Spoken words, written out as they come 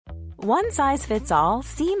One size fits all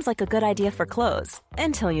seems like a good idea for clothes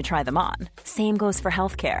until you try them on. Same goes for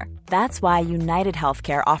healthcare. That's why United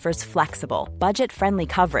Healthcare offers flexible, budget-friendly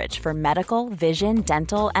coverage for medical, vision,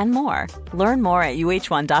 dental, and more. Learn more at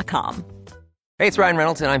uh1.com. Hey, it's Ryan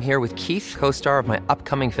Reynolds, and I'm here with Keith, co-star of my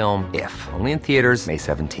upcoming film, If, only in theaters May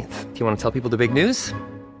 17th. Do you want to tell people the big news?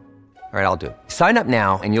 All right, I'll do it. Sign up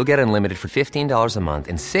now and you'll get unlimited for $15 a month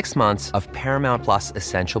and 6 months of Paramount Plus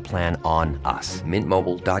Essential Plan on us.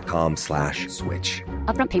 MintMobile.com/switch.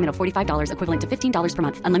 Upfront payment of $45 equivalent to $15 per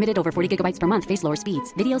month. Unlimited over 40 gigabytes per month. Face lower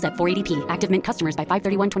speeds. Videos at 480p. Active Mint customers by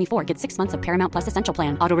 531.24 get 6 months of Paramount Plus Essential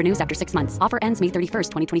Plan. Auto renews after 6 months. Offer ends May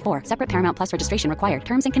 31st, 2024. Separate Paramount Plus registration required.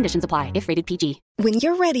 Terms and conditions apply if rated PG. When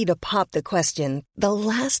you're ready to pop the question, the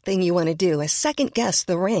last thing you want to do is second-guess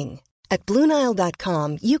the ring. At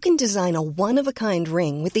BlueNile.com, you can design a one-of-a-kind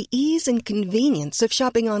ring with the ease and convenience of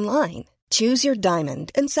shopping online. Choose your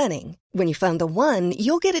diamond and setting. When you find the one,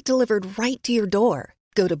 you'll get it delivered right to your door.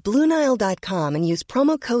 Go to BlueNile.com and use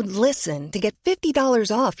promo code LISTEN to get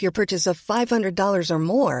 $50 off your purchase of $500 or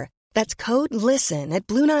more. That's code LISTEN at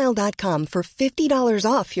BlueNile.com for $50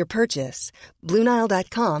 off your purchase.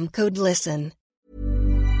 BlueNile.com, code LISTEN.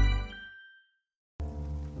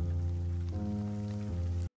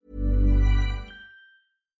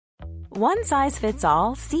 One size fits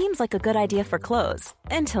all seems like a good idea for clothes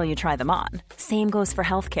until you try them on. Same goes for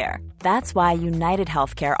healthcare. That's why United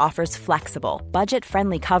Healthcare offers flexible,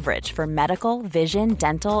 budget-friendly coverage for medical, vision,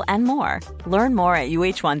 dental, and more. Learn more at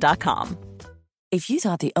uh1.com. If you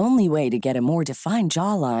thought the only way to get a more defined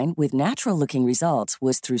jawline with natural-looking results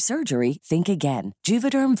was through surgery, think again.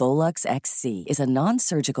 Juvederm Volux XC is a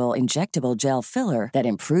non-surgical injectable gel filler that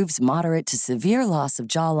improves moderate to severe loss of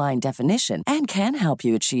jawline definition and can help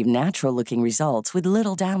you achieve natural-looking results with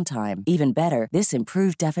little downtime. Even better, this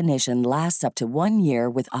improved definition lasts up to 1 year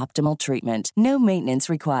with optimal treatment. No maintenance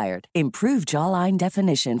required. Improve jawline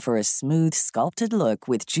definition for a smooth, sculpted look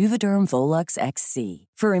with Juvederm Volux XC.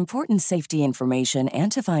 For important safety information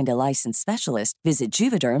and to find a licensed specialist, visit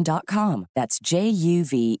Juvederm.com. That's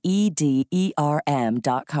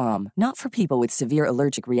JUVEDERM.com. Not for people with severe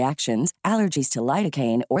allergic reactions, allergies to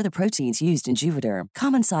lidocaine, or the proteins used in Juvederm.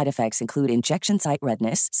 Common side effects include injection site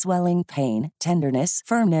redness, swelling, pain, tenderness,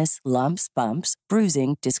 firmness, lumps, bumps,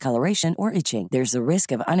 bruising, discoloration, or itching. There's a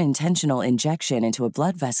risk of unintentional injection into a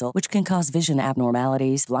blood vessel, which can cause vision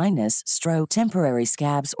abnormalities, blindness, stroke, temporary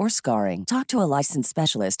scabs, or scarring. Talk to a licensed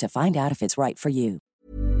specialist to find out if it's right for you.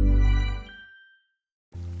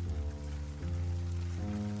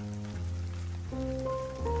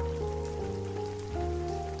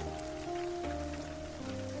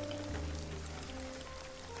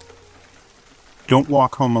 Don't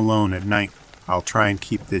walk home alone at night. I'll try and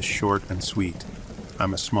keep this short and sweet.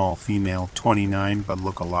 I'm a small female, 29, but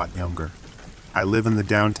look a lot younger. I live in the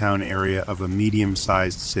downtown area of a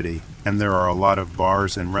medium-sized city, and there are a lot of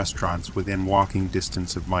bars and restaurants within walking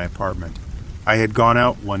distance of my apartment. I had gone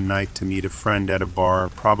out one night to meet a friend at a bar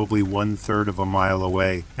probably 1/3 of a mile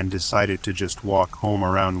away and decided to just walk home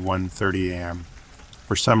around 1:30 a.m.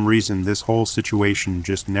 For some reason, this whole situation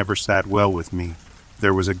just never sat well with me.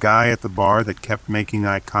 There was a guy at the bar that kept making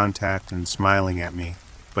eye contact and smiling at me,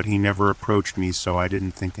 but he never approached me, so I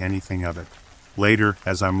didn't think anything of it. Later,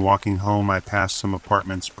 as I'm walking home, I pass some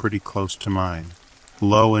apartments pretty close to mine.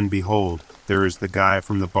 Lo and behold, there is the guy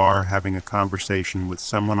from the bar having a conversation with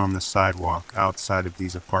someone on the sidewalk outside of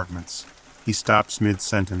these apartments. He stops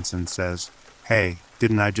mid-sentence and says, "Hey,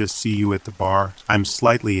 didn't I just see you at the bar?" I'm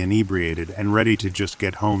slightly inebriated and ready to just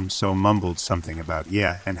get home, so mumbled something about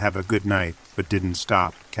 "yeah" and "have a good night," but didn't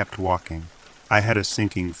stop, kept walking. I had a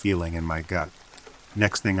sinking feeling in my gut.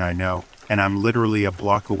 Next thing I know, and I'm literally a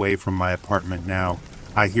block away from my apartment now,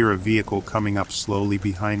 I hear a vehicle coming up slowly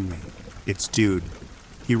behind me. It's Dude.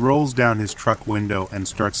 He rolls down his truck window and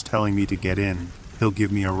starts telling me to get in. He'll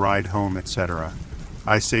give me a ride home, etc.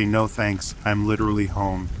 I say no thanks, I'm literally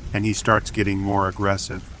home, and he starts getting more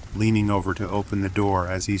aggressive, leaning over to open the door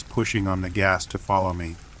as he's pushing on the gas to follow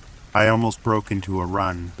me. I almost broke into a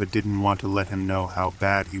run, but didn't want to let him know how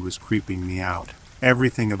bad he was creeping me out.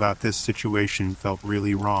 Everything about this situation felt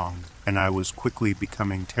really wrong, and I was quickly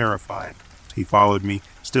becoming terrified. He followed me,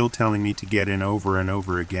 still telling me to get in over and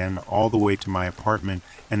over again, all the way to my apartment,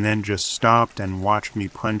 and then just stopped and watched me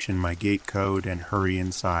punch in my gate code and hurry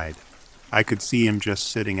inside. I could see him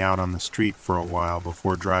just sitting out on the street for a while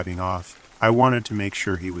before driving off. I wanted to make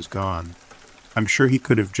sure he was gone. I'm sure he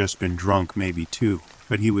could have just been drunk, maybe too,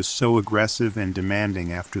 but he was so aggressive and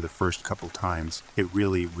demanding after the first couple times, it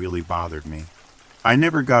really bothered me. I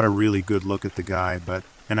never got a really good look at the guy, but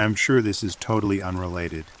And I'm sure this is totally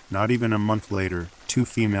unrelated. Not even a month later, 2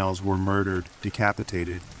 females were murdered,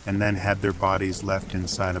 decapitated, and then had their bodies left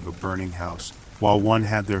inside of a burning house, while one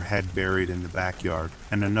had their head buried in the backyard,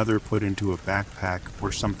 and another put into a backpack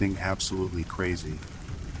or something absolutely crazy.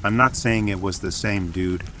 I'm not saying it was the same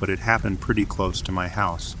dude, but it happened pretty close to my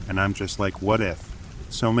house, and I'm just like, what if?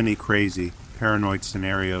 So many crazy, paranoid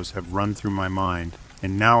scenarios have run through my mind,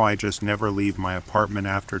 and now I just never leave my apartment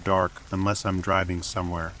after dark unless I'm driving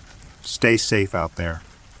somewhere. Stay safe out there.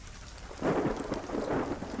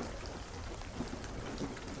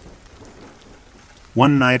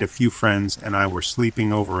 One night, a few friends and I were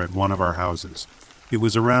sleeping over at one of our houses. It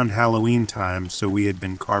was around Halloween time, so we had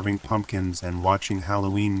been carving pumpkins and watching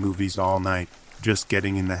Halloween movies all night, just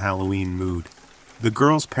getting in the Halloween mood. The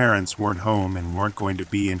girls' parents weren't home and weren't going to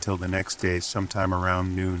be until the next day sometime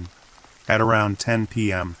around noon. At around 10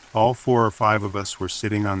 p.m., all 4 or 5 of us were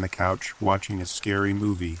sitting on the couch watching a scary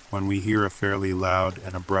movie when we hear a fairly loud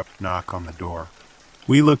and abrupt knock on the door.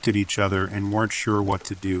 We looked at each other and weren't sure what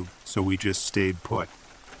to do, so we just stayed put.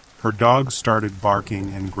 Her dog started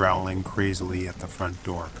barking and growling crazily at the front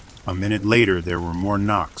door. A minute later, there were more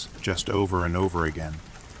knocks, just over and over again.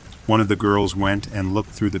 One of the girls went and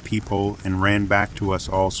looked through the peephole and ran back to us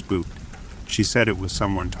all spooked. She said it was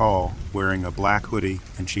someone tall, wearing a black hoodie,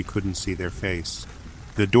 and she couldn't see their face.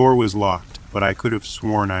 The door was locked, but I could have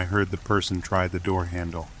sworn I heard the person try the door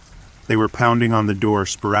handle. They were pounding on the door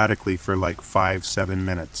sporadically for like 5-7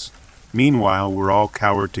 minutes. Meanwhile, we're all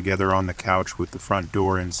cowered together on the couch with the front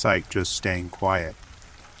door in sight, just staying quiet.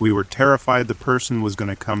 We were terrified the person was going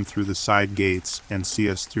to come through the side gates and see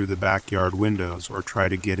us through the backyard windows or try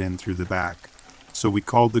to get in through the back. So we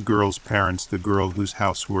called the girl's parents, the girl whose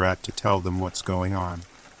house we're at, to tell them what's going on.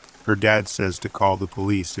 Her dad says to call the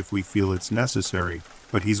police if we feel it's necessary,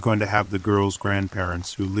 but he's going to have the girl's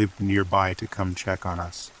grandparents who lived nearby to come check on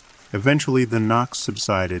us. Eventually the knocks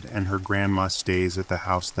subsided and her grandma stays at the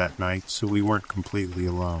house that night, so we weren't completely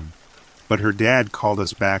alone. But her dad called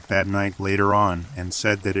us back that night later on and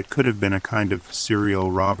said that it could have been a kind of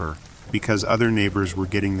serial robber, because other neighbors were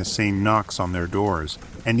getting the same knocks on their doors,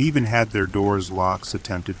 and even had their doors' locks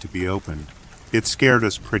attempted to be opened. It scared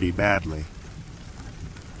us pretty badly.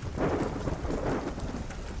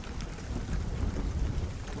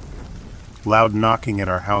 Loud knocking at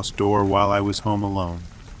our house door while I was home alone.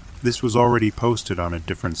 This was already posted on a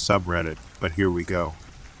different subreddit, but here we go.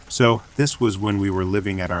 So, this was when we were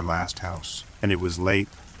living at our last house, and it was late.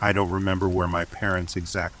 I don't remember where my parents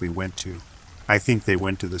exactly went to. I think they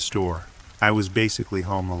went to the store. I was basically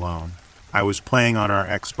home alone. I was playing on our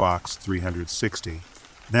Xbox 360.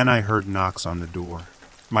 Then I heard knocks on the door.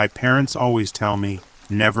 My parents always tell me,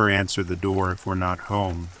 never answer the door if we're not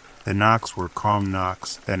home. The knocks were calm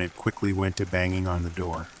knocks, then it quickly went to banging on the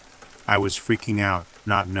door. I was freaking out,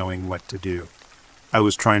 not knowing what to do. I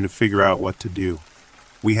was trying to figure out what to do.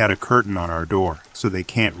 We had a curtain on our door, so they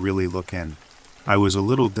can't really look in. I was a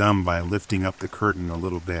little dumb by lifting up the curtain a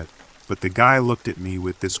little bit, but the guy looked at me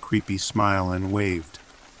with this creepy smile and waved.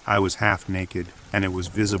 I was half naked, and it was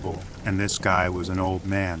visible, and this guy was an old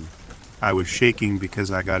man. I was shaking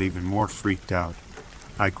because I got even more freaked out.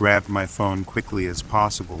 I grabbed my phone quickly as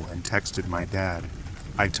possible and texted my dad.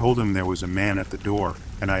 I told him there was a man at the door,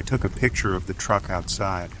 and I took a picture of the truck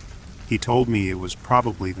outside. He told me it was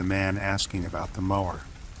probably the man asking about the mower.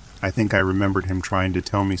 I think I remembered him trying to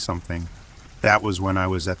tell me something. That was when I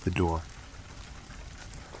was at the door.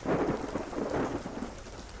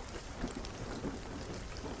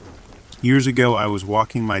 Years ago, I was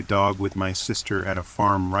walking my dog with my sister at a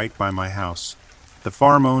farm right by my house. The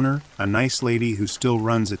farm owner, a nice lady who still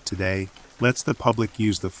runs it today, lets the public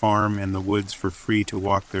use the farm and the woods for free to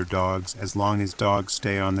walk their dogs as long as dogs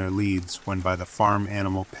stay on their leads when by the farm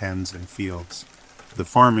animal pens and fields. The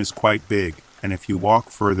farm is quite big, and if you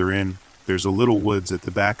walk further in, there's a little woods at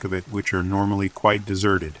the back of it which are normally quite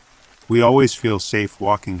deserted. We always feel safe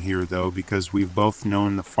walking here though, because we've both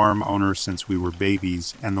known the farm owner since we were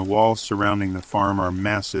babies, and the walls surrounding the farm are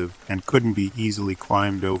massive and couldn't be easily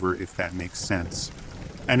climbed over, if that makes sense.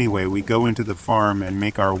 Anyway, we go into the farm and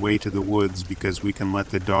make our way to the woods because we can let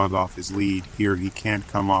the dog off his lead. Here he can't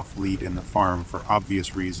come off lead in the farm for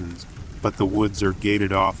obvious reasons, but the woods are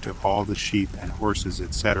gated off to all the sheep and horses,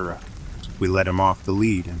 etc. We let him off the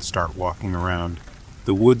lead and start walking around.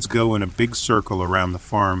 The woods go in a big circle around the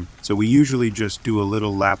farm, so we usually just do a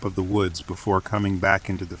little lap of the woods before coming back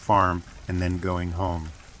into the farm and then going home.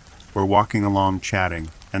 We're walking along chatting,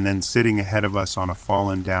 and then sitting ahead of us on a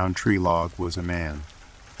fallen down tree log was a man.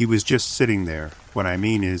 He was just sitting there. What I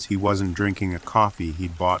mean is he wasn't drinking a coffee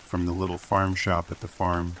he'd bought from the little farm shop at the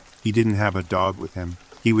farm. He didn't have a dog with him.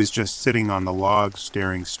 He was just sitting on the log,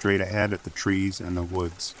 staring straight ahead at the trees and the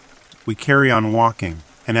woods. We carry on walking,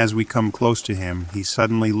 and as we come close to him, he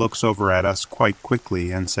suddenly looks over at us quite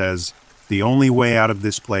quickly and says, "The only way out of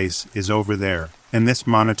this place is over there," in this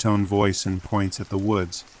monotone voice, and points at the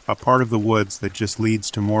woods, a part of the woods that just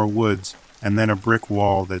leads to more woods, and then a brick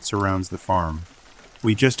wall that surrounds the farm.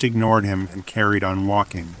 We just ignored him and carried on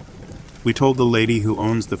walking. We told the lady who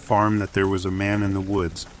owns the farm that there was a man in the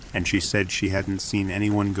woods, and she said she hadn't seen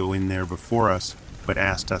anyone go in there before us, but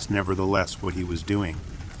asked us nevertheless what he was doing.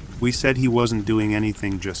 We said he wasn't doing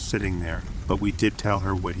anything, just sitting there, but we did tell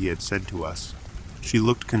her what he had said to us. She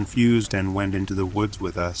looked confused and went into the woods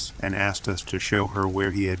with us and asked us to show her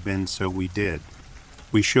where he had been, so we did.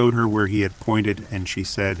 We showed her where he had pointed, and she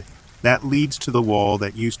said, "That leads to the wall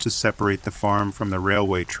that used to separate the farm from the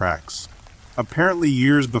railway tracks." Apparently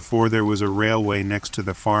years before, there was a railway next to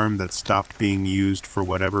the farm that stopped being used for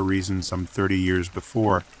whatever reason some 30 years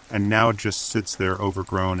before, and now just sits there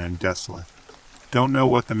overgrown and desolate. Don't know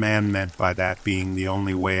what the man meant by that being the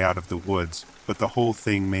only way out of the woods, but the whole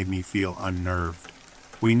thing made me feel unnerved.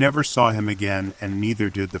 We never saw him again, and neither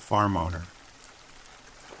did the farm owner.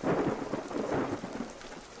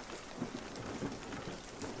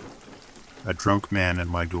 A drunk man at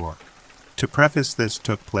my door. To preface, this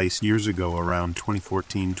took place years ago, around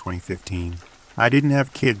 2014-2015. I didn't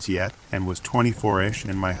have kids yet and was 24-ish,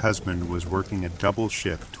 and my husband was working a double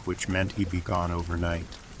shift, which meant he'd be gone overnight,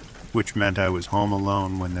 which meant I was home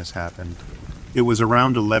alone when this happened. It was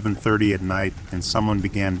around 11:30 at night, and someone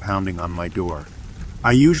began pounding on my door.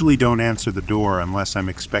 I usually don't answer the door unless I'm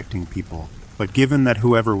expecting people, but given that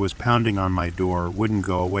whoever was pounding on my door wouldn't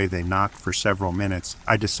go away, they knocked for several minutes.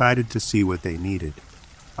 I decided to see what they needed.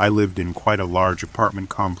 I lived in quite a large apartment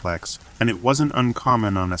complex, and it wasn't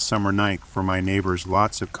uncommon on a summer night for my neighbors,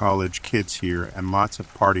 lots of college kids here and lots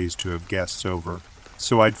of parties, to have guests over.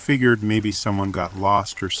 So I'd figured maybe someone got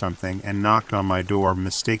lost or something and knocked on my door,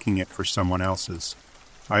 mistaking it for someone else's.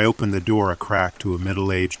 I opened the door a crack to a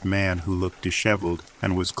middle-aged man who looked disheveled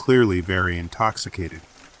and was clearly very intoxicated.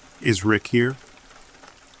 "Is Rick here?"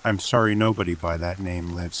 "I'm sorry, nobody by that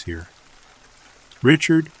name lives here."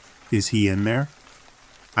 "Richard, is he in there?"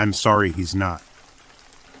 "I'm sorry, he's not."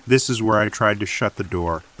 This is where I tried to shut the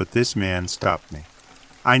door, but this man stopped me.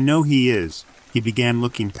 "I know he is." He began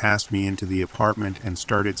looking past me into the apartment and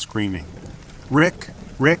started screaming, Rick,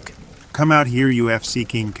 come out here, you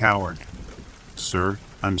F-seeking coward." "Sir,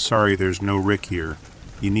 I'm sorry, there's no Rick here.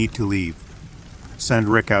 You need to leave. Send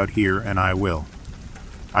Rick out here and I will."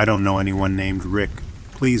 "I don't know anyone named Rick.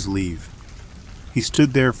 Please leave." He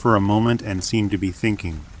stood there for a moment and seemed to be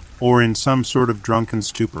thinking, or in some sort of drunken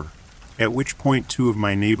stupor, at which point two of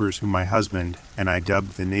my neighbors, whom my husband and I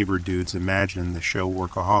dubbed the neighbor dudes, imagined the show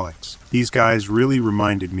Workaholics. These guys really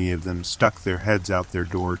reminded me of them, stuck their heads out their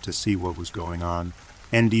door to see what was going on.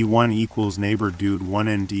 ND1 equals neighbor dude 1,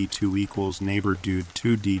 ND2 equals neighbor dude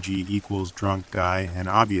 2, DG equals drunk guy, and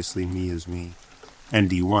obviously me is me.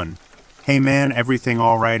 ND1, "Hey man, everything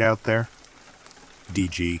all right out there?"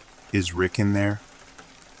 DG, "Is Rick in there?"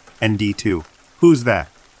 ND2, "Who's that?"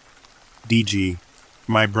 DG,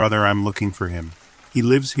 "My brother, I'm looking for him. He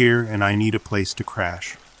lives here and I need a place to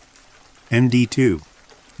crash." ND2,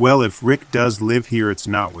 "Well, if Rick does live here, it's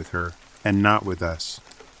not with her, and not with us.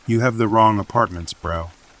 You have the wrong apartments,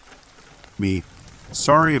 bro." Me,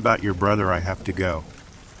 "Sorry about your brother, I have to go,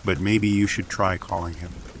 but maybe you should try calling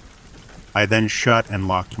him." I then shut and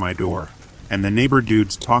locked my door, and the neighbor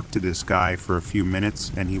dudes talked to this guy for a few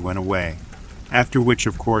minutes and he went away. After which,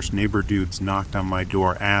 of course, neighbor dudes knocked on my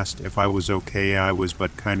door, asked if I was okay. I was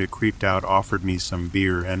but kinda creeped out, offered me some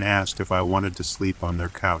beer, and asked if I wanted to sleep on their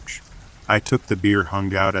couch. I took the beer,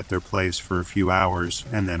 hung out at their place for a few hours,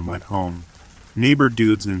 and then went home. Neighbor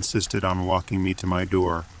dudes insisted on walking me to my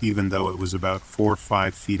door, even though it was about 4 or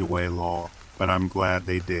 5 feet away, lol, but I'm glad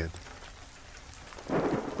they did.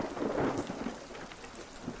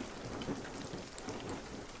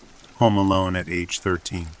 Home alone at age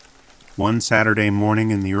 13. One Saturday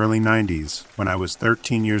morning in the early 90s, when I was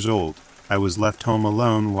 13 years old, I was left home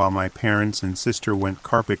alone while my parents and sister went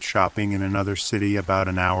carpet shopping in another city about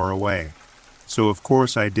an hour away. So of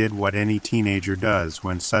course I did what any teenager does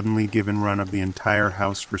when suddenly given run of the entire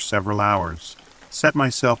house for several hours. Set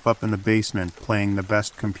myself up in the basement playing the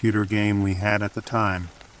best computer game we had at the time,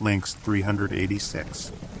 Lynx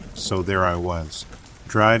 386. So there I was,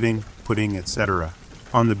 driving, putting, etc.,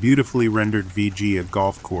 on the beautifully rendered VG, a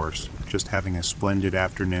golf course, just having a splendid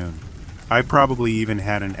afternoon. I probably even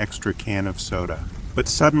had an extra can of soda. But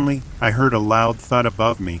suddenly, I heard a loud thud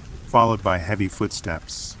above me, followed by heavy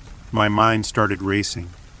footsteps. My mind started racing.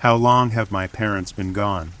 How long have my parents been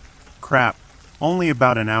gone? Crap, Only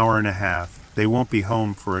about an hour and a half. They won't be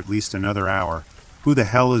home for at least another hour. Who the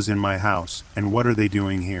hell is in my house, and what are they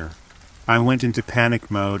doing here? I went into panic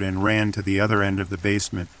mode and ran to the other end of the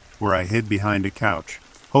basement, where I hid behind a couch,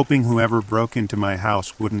 hoping whoever broke into my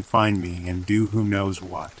house wouldn't find me and do who knows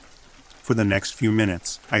what. For the next few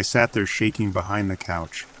minutes, I sat there shaking behind the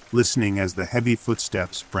couch, listening as the heavy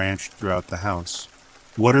footsteps branched throughout the house.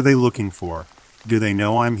 What are they looking for? Do they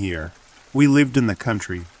know I'm here? We lived in the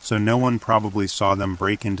country, so no one probably saw them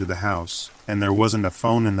break into the house, and there wasn't a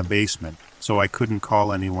phone in the basement, so I couldn't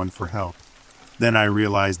call anyone for help. Then I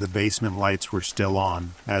realized the basement lights were still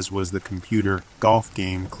on, as was the computer golf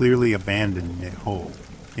game clearly abandoned at home.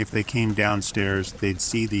 If they came downstairs, they'd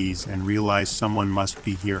see these and realize someone must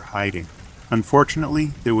be here hiding.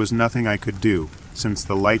 Unfortunately, there was nothing I could do, since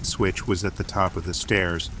the light switch was at the top of the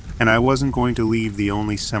stairs, and I wasn't going to leave the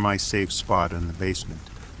only semi-safe spot in the basement.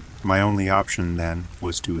 My only option, then,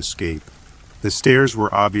 was to escape. The stairs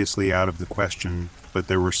were obviously out of the question, but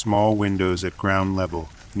there were small windows at ground level,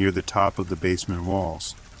 near the top of the basement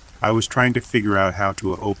walls. I was trying to figure out how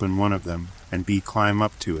to open one of them, and climb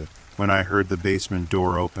up to it, when I heard the basement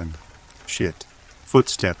door open. Shit.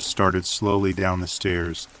 Footsteps started slowly down the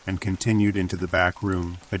stairs, and continued into the back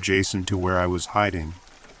room, adjacent to where I was hiding.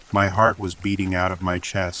 My heart was beating out of my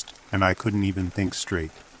chest, and I couldn't even think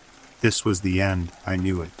straight. This was the end, I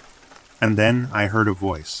knew it. And then I heard a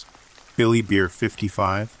voice. Billy Beer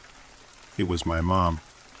 55? It was my mom.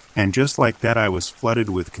 And just like that, I was flooded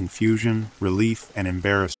with confusion, relief, and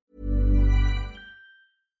embarrassment.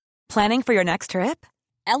 Planning for your next trip?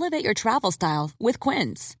 Elevate your travel style with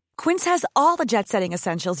Quince. Quince has all the jet-setting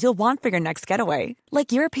essentials you'll want for your next getaway,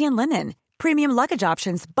 like European linen, premium luggage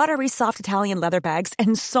options, buttery soft Italian leather bags,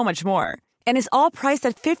 and so much more. And is all priced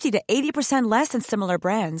at 50 to 80% less than similar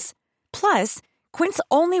brands. Plus, Quince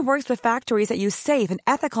only works with factories that use safe and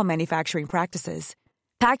ethical manufacturing practices.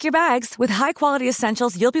 Pack your bags with high-quality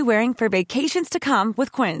essentials you'll be wearing for vacations to come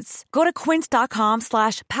with Quince. Go to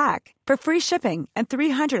quince.com/pack for free shipping and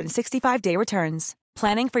 365-day returns.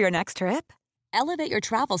 Planning for your next trip? Elevate your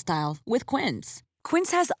travel style with Quince.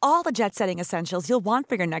 Quince has all the jet-setting essentials you'll want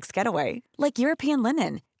for your next getaway, like European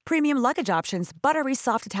linen, premium luggage options, buttery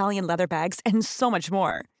soft Italian leather bags, and so much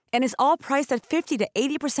more. And is all priced at 50 to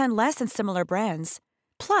 80% less than similar brands.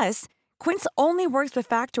 Plus, Quince only works with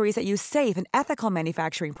factories that use safe and ethical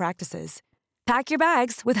manufacturing practices. Pack your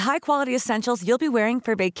bags with high-quality essentials you'll be wearing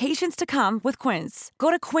for vacations to come with Quince.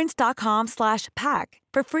 Go to quince.com/pack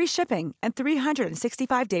for free shipping and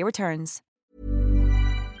 365-day returns.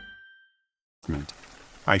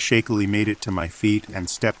 I shakily made it to my feet and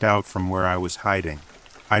stepped out from where I was hiding.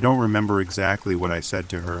 I don't remember exactly what I said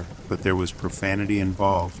to her, but there was profanity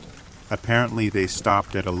involved. Apparently they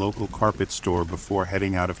stopped at a local carpet store before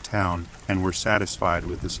heading out of town and were satisfied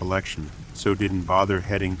with the selection, so didn't bother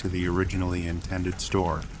heading to the originally intended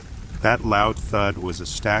store. That loud thud was a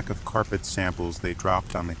stack of carpet samples they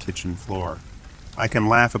dropped on the kitchen floor. I can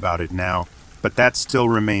laugh about it now, but that still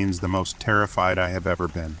remains the most terrified I have ever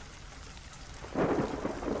been.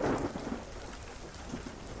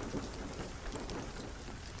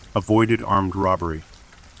 Avoided armed robbery.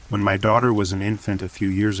 When my daughter was an infant a few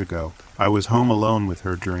years ago, I was home alone with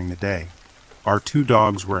her during the day. Our 2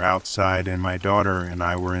 dogs were outside and my daughter and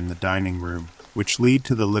I were in the dining room, which led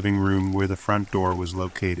to the living room where the front door was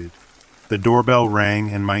located. The doorbell rang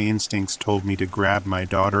and my instincts told me to grab my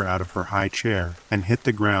daughter out of her high chair and hit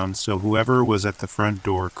the ground so whoever was at the front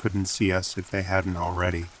door couldn't see us if they hadn't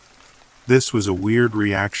already. This was a weird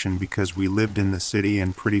reaction because we lived in the city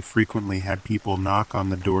and pretty frequently had people knock on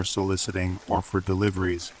the door soliciting or for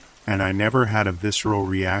deliveries, and I never had a visceral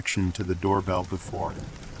reaction to the doorbell before.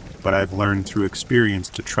 But I've learned through experience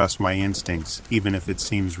to trust my instincts, even if it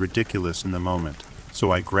seems ridiculous in the moment.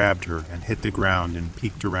 So I grabbed her and hit the ground and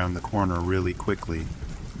peeked around the corner really quickly.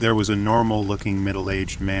 There was a normal-looking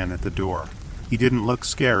middle-aged man at the door. He didn't look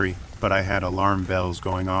scary, but I had alarm bells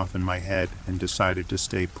going off in my head and decided to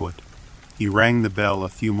stay put. He rang the bell a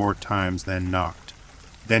few more times, then knocked.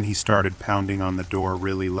 Then he started pounding on the door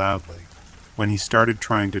really loudly. When he started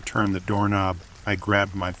trying to turn the doorknob, I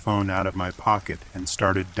grabbed my phone out of my pocket and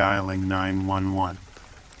started dialing 911.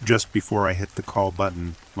 Just before I hit the call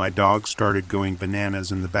button, my dog started going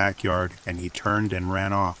bananas in the backyard and he turned and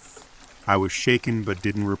ran off. I was shaken but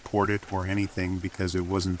didn't report it or anything because it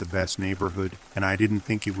wasn't the best neighborhood and I didn't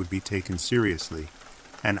think it would be taken seriously.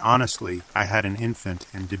 And honestly, I had an infant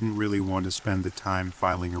and didn't really want to spend the time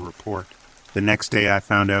filing a report. The next day I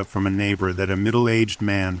found out from a neighbor that a middle-aged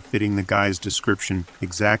man fitting the guy's description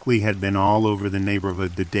exactly had been all over the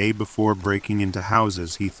neighborhood the day before breaking into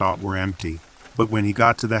houses he thought were empty. But when he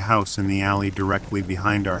got to the house in the alley directly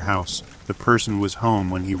behind our house, The person was home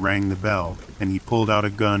when he rang the bell, and he pulled out a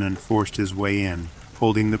gun and forced his way in,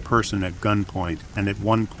 holding the person at gunpoint, and at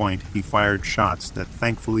one point he fired shots that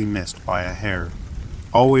thankfully missed by a hair.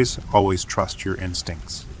 Always trust your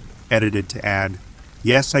instincts. Edited to add,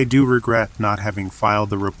 yes, I do regret not having filed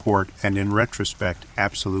the report, and in retrospect,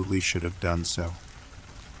 absolutely should have done so.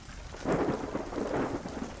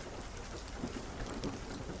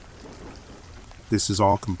 This is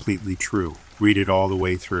all completely true. Read it all the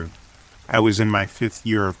way through. I was in my 5th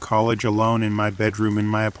year of college alone in my bedroom in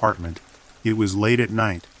my apartment. It was late at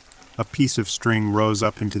night. A piece of string rose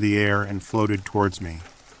up into the air and floated towards me.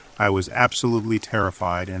 I was absolutely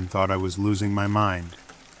terrified and thought I was losing my mind.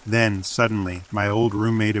 Then, suddenly, my old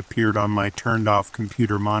roommate appeared on my turned-off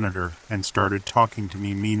computer monitor and started talking to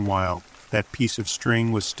me. Meanwhile, that piece of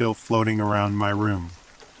string was still floating around my room.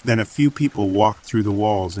 Then a few people walked through the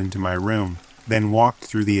walls into my room, then walked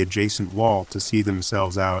through the adjacent wall to see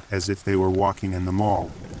themselves out as if they were walking in the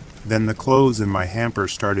mall. Then the clothes in my hamper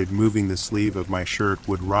started moving. The sleeve of my shirt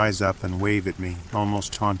would rise up and wave at me,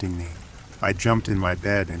 almost taunting me. I jumped in my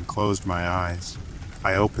bed and closed my eyes.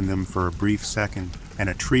 I opened them for a brief second, and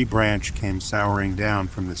a tree branch came soaring down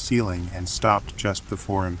from the ceiling and stopped just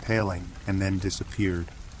before impaling, and then disappeared.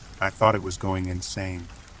 I thought it was going insane.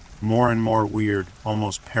 More and more weird,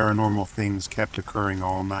 almost paranormal things kept occurring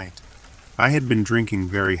all night. I had been drinking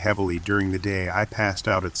very heavily during the day. I passed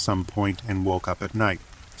out at some point and woke up at night,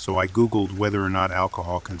 so I Googled whether or not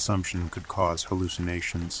alcohol consumption could cause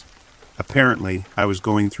hallucinations. Apparently, I was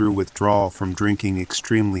going through withdrawal from drinking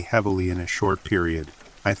extremely heavily in a short period.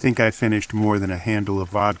 I think I finished more than a handle of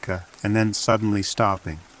vodka, and then suddenly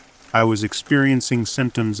stopping. I was experiencing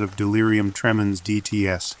symptoms of delirium tremens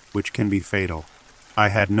DTS, which can be fatal. I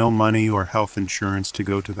had no money or health insurance to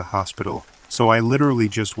go to the hospital, so I literally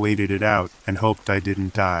just waited it out and hoped I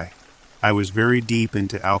didn't die. I was very deep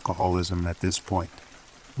into alcoholism at this point.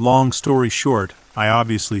 Long story short, I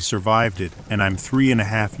obviously survived it, and I'm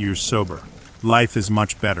 3.5 years sober. Life is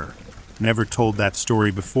much better. Never told that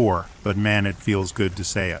story before, but man, it feels good to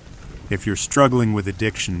say it. If you're struggling with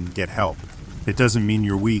addiction, get help. It doesn't mean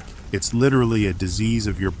you're weak. It's literally a disease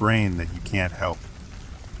of your brain that you can't help.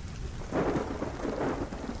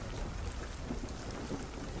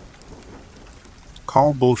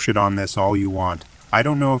 Call bullshit on this all you want. I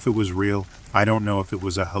don't know if it was real. I don't know if it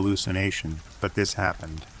was a hallucination, but this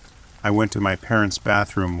happened. I went to my parents'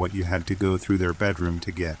 bathroom, what you had to go through their bedroom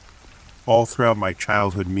to get. All throughout my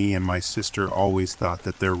childhood, me and my sister always thought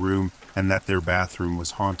that their room and that their bathroom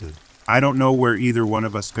was haunted. I don't know where either one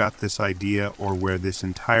of us got this idea or where this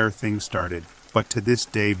entire thing started, but to this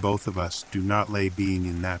day both of us do not like being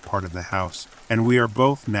in that part of the house, and we are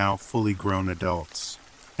both now fully grown adults.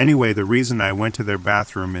 Anyway, the reason I went to their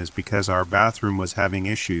bathroom is because our bathroom was having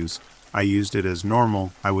issues. I used it as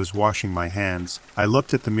normal. I was washing my hands. I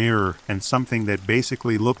looked at the mirror, and something that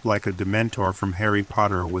basically looked like a Dementor from Harry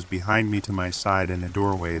Potter was behind me to my side in a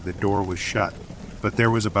doorway. The door was shut, but there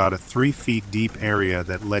was about a 3 feet deep area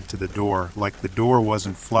that led to the door. Like the door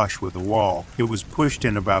wasn't flush with the wall. It was pushed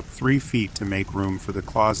in about 3 feet to make room for the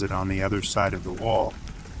closet on the other side of the wall.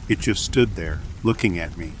 It just stood there, looking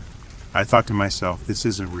at me. I thought to myself, this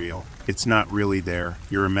isn't real. It's not really there.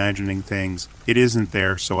 You're imagining things. It isn't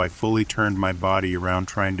there, so I fully turned my body around,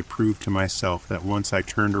 trying to prove to myself that once I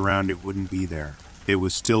turned around it wouldn't be there. It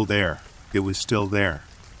was still there. It was still there.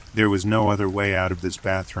 There was no other way out of this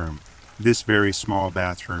bathroom. This very small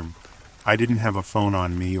bathroom. I didn't have a phone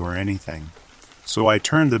on me or anything. So I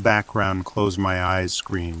turned the back around, closed my eyes,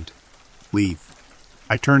 screamed, "Leave."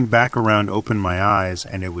 I turned back around, opened my eyes,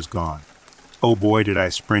 and it was gone. Oh boy, did I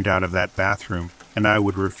sprint out of that bathroom, and I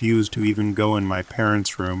would refuse to even go in my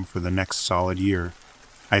parents' room for the next solid year.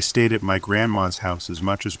 I stayed at my grandma's house as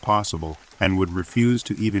much as possible, and would refuse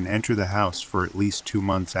to even enter the house for at least 2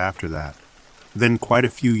 months after that. Then quite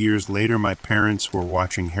a few years later, my parents were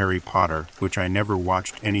watching Harry Potter, which I never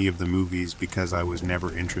watched any of the movies because I was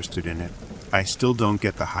never interested in it. I still don't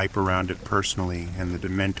get the hype around it personally, and the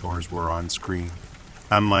Dementors were on screen.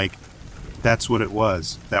 I'm like, that's what it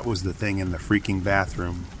was. That was the thing in the freaking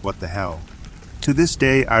bathroom. What the hell? To this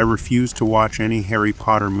day, I refuse to watch any Harry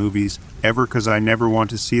Potter movies ever because I never want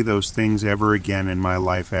to see those things ever again in my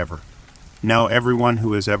life ever. Now everyone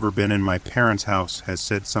who has ever been in my parents' house has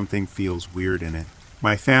said something feels weird in it.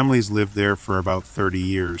 My family's lived there for about 30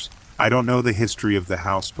 years. I don't know the history of the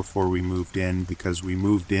house before we moved in because we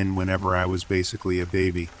moved in whenever I was basically a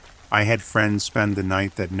baby. I had friends spend the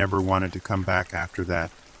night that never wanted to come back after that.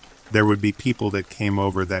 There would be people that came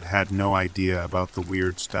over that had no idea about the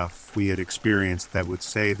weird stuff we had experienced that would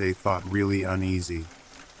say they thought really uneasy.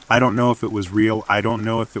 I don't know if it was real. I don't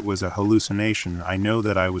know if it was a hallucination. I know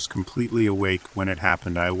that I was completely awake when it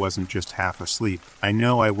happened. I wasn't just half asleep. I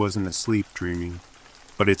know I wasn't asleep dreaming.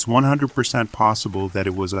 But it's 100% possible that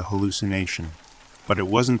it was a hallucination. But it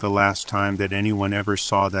wasn't the last time that anyone ever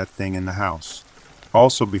saw that thing in the house.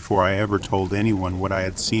 Also, before I ever told anyone what I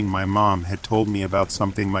had seen, my mom had told me about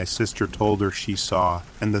something my sister told her she saw,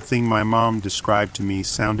 and the thing my mom described to me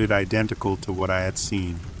sounded identical to what I had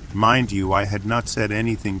seen. Mind you, I had not said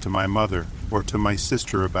anything to my mother or to my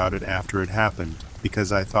sister about it after it happened,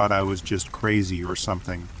 because I thought I was just crazy or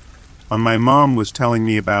something. When my mom was telling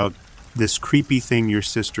me about this creepy thing your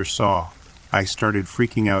sister saw, I started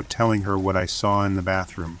freaking out, telling her what I saw in the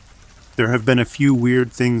bathroom. There have been a few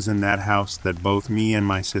weird things in that house that both me and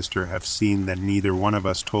my sister have seen that neither one of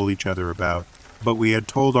us told each other about, but we had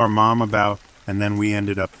told our mom about, and then we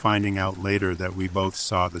ended up finding out later that we both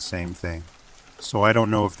saw the same thing. So I don't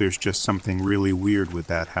know if there's just something really weird with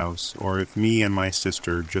that house, or if me and my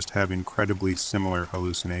sister just have incredibly similar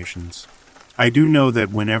hallucinations. I do know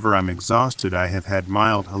that whenever I'm exhausted, I have had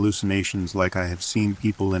mild hallucinations, like I have seen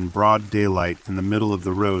people in broad daylight in the middle of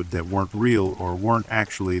the road that weren't real or weren't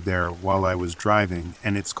actually there while I was driving,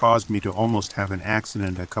 and it's caused me to almost have an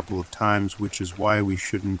accident a couple of times, which is why we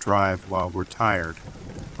shouldn't drive while we're tired.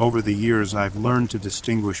 Over the years, I've learned to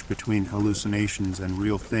distinguish between hallucinations and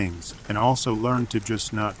real things, and also learned to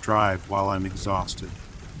just not drive while I'm exhausted.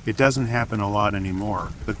 It doesn't happen a lot anymore,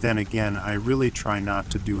 but then again, I really try not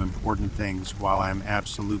to do important things while I'm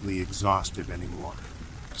absolutely exhausted anymore.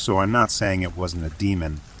 So I'm not saying it wasn't a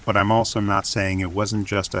demon, but I'm also not saying it wasn't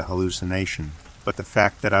just a hallucination, but the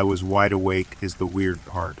fact that I was wide awake is the weird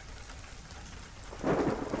part.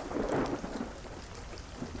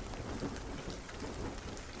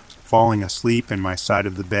 Falling asleep in my side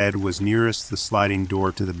of the bed was nearest the sliding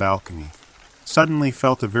door to the balcony. Suddenly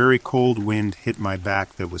felt a very cold wind hit my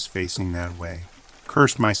back that was facing that way.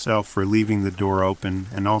 Cursed myself for leaving the door open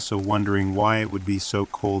and also wondering why it would be so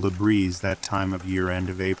cold a breeze that time of year, end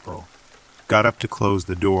of April. Got up to close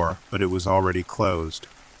the door, but it was already closed.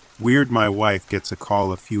 Weird, my wife gets a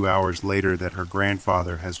call a few hours later that her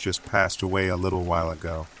grandfather has just passed away a little while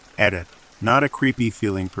ago. Edit. Not a creepy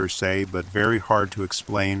feeling per se, but very hard to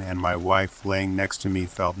explain, and my wife laying next to me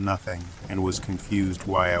felt nothing and was confused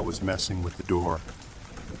why I was messing with the door.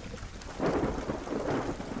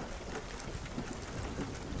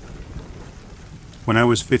 When I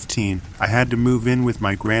was 15, I had to move in with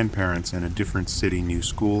my grandparents in a different city, new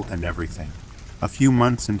school and everything. A few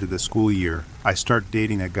months into the school year, I start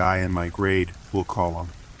dating a guy in my grade, we'll call him.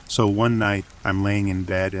 So one night, I'm laying in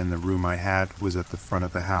bed and the room I had was at the front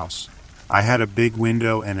of the house. I had a big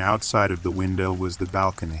window, and outside of the window was the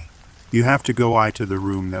balcony. You have to go to the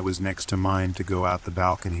room that was next to mine to go out the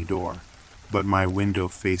balcony door, but my window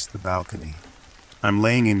faced the balcony. I'm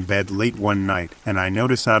laying in bed late one night, and I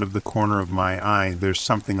notice out of the corner of my eye there's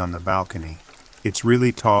something on the balcony. It's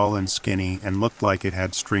really tall and skinny and looked like it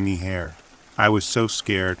had stringy hair. I was so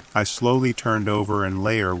scared, I slowly turned over and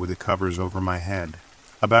lay her with the covers over my head.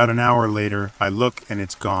 About an hour later, I look and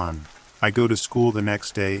it's gone. I go to school the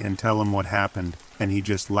next day and tell him what happened, and he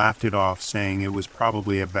just laughed it off, saying it was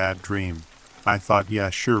probably a bad dream. I thought,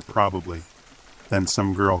 yeah, sure, probably. Then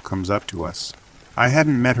some girl comes up to us. I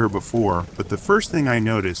hadn't met her before, but the first thing I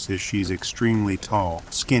notice is she's extremely tall,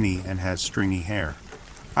 skinny, and has stringy hair.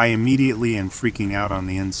 I immediately am freaking out on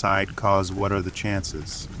the inside, cause what are the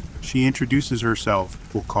chances? She introduces herself,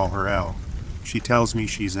 we'll call her L. She tells me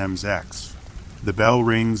she's M's ex. The bell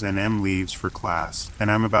rings and M leaves for class, and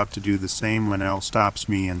I'm about to do the same when L stops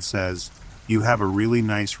me and says, "You have a really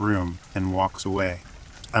nice room," and walks away.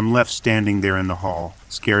 I'm left standing there in the hall,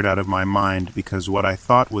 scared out of my mind because what I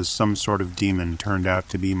thought was some sort of demon turned out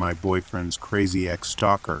to be my boyfriend's crazy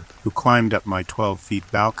ex-stalker, who climbed up my 12-feet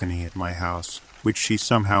balcony at my house, which she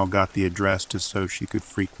somehow got the address to so she could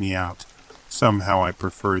freak me out. Somehow I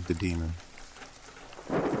preferred the demon.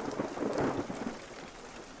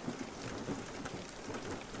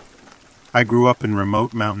 I grew up in a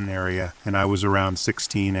remote mountain area, and I was around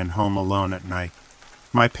 16 and home alone at night.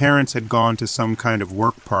 My parents had gone to some kind of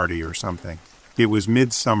work party or something. It was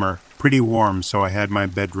midsummer, pretty warm, so I had my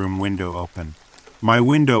bedroom window open. My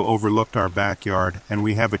window overlooked our backyard, and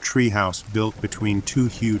we have a tree house built between two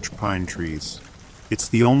huge pine trees. It's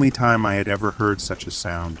the only time I had ever heard such a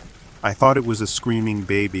sound. I thought it was a screaming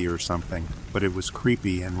baby or something, but it was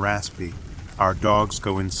creepy and raspy. Our dogs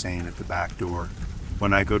go insane at the back door.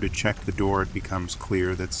 When I go to check the door, it becomes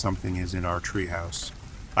clear that something is in our treehouse.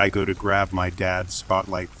 I go to grab my dad's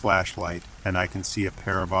spotlight flashlight, and I can see a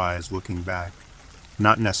pair of eyes looking back.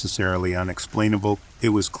 Not necessarily unexplainable, it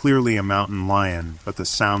was clearly a mountain lion, but the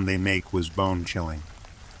sound they make was bone-chilling.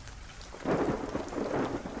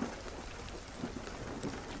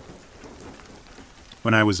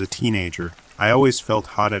 When I was a teenager, I always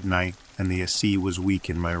felt hot at night and the AC was weak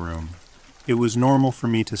in my room. It was normal for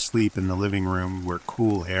me to sleep in the living room where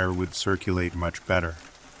cool air would circulate much better.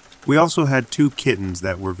 We also had 2 kittens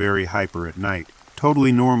that were very hyper at night,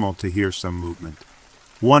 totally normal to hear some movement.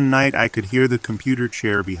 One night I could hear the computer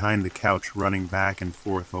chair behind the couch running back and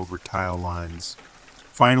forth over tile lines.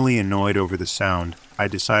 Finally annoyed over the sound, I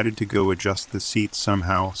decided to go adjust the seat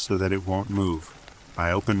somehow so that it won't move.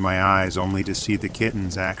 I opened my eyes only to see the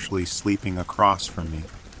kittens actually sleeping across from me.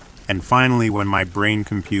 And finally, when my brain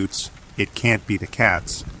computes, it can't be the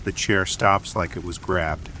cats, the chair stops like it was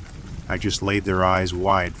grabbed. I just laid their eyes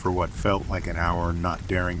wide for what felt like an hour, not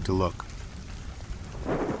daring to look.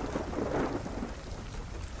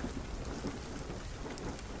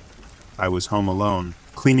 I was home alone,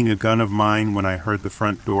 cleaning a gun of mine when I heard the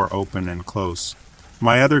front door open and close.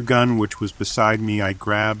 My other gun, which was beside me, I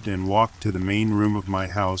grabbed and walked to the main room of my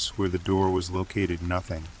house where the door was located.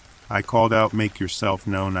 Nothing. I called out, "Make yourself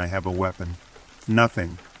known, I have a weapon."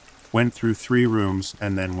 Nothing. Went through 3 rooms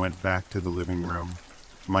and then went back to the living room.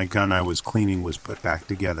 My gun I was cleaning was put back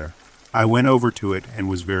together. I went over to it and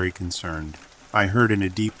was very concerned. I heard in a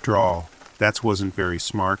deep drawl, "That wasn't very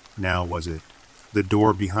smart, now was it?" The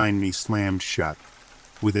door behind me slammed shut,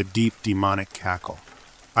 with a deep demonic cackle.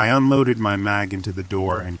 I unloaded my mag into the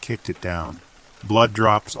door and kicked it down. Blood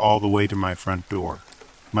drops all the way to my front door.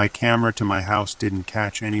 My camera to my house didn't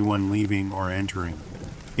catch anyone leaving or entering.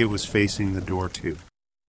 It was facing the door too.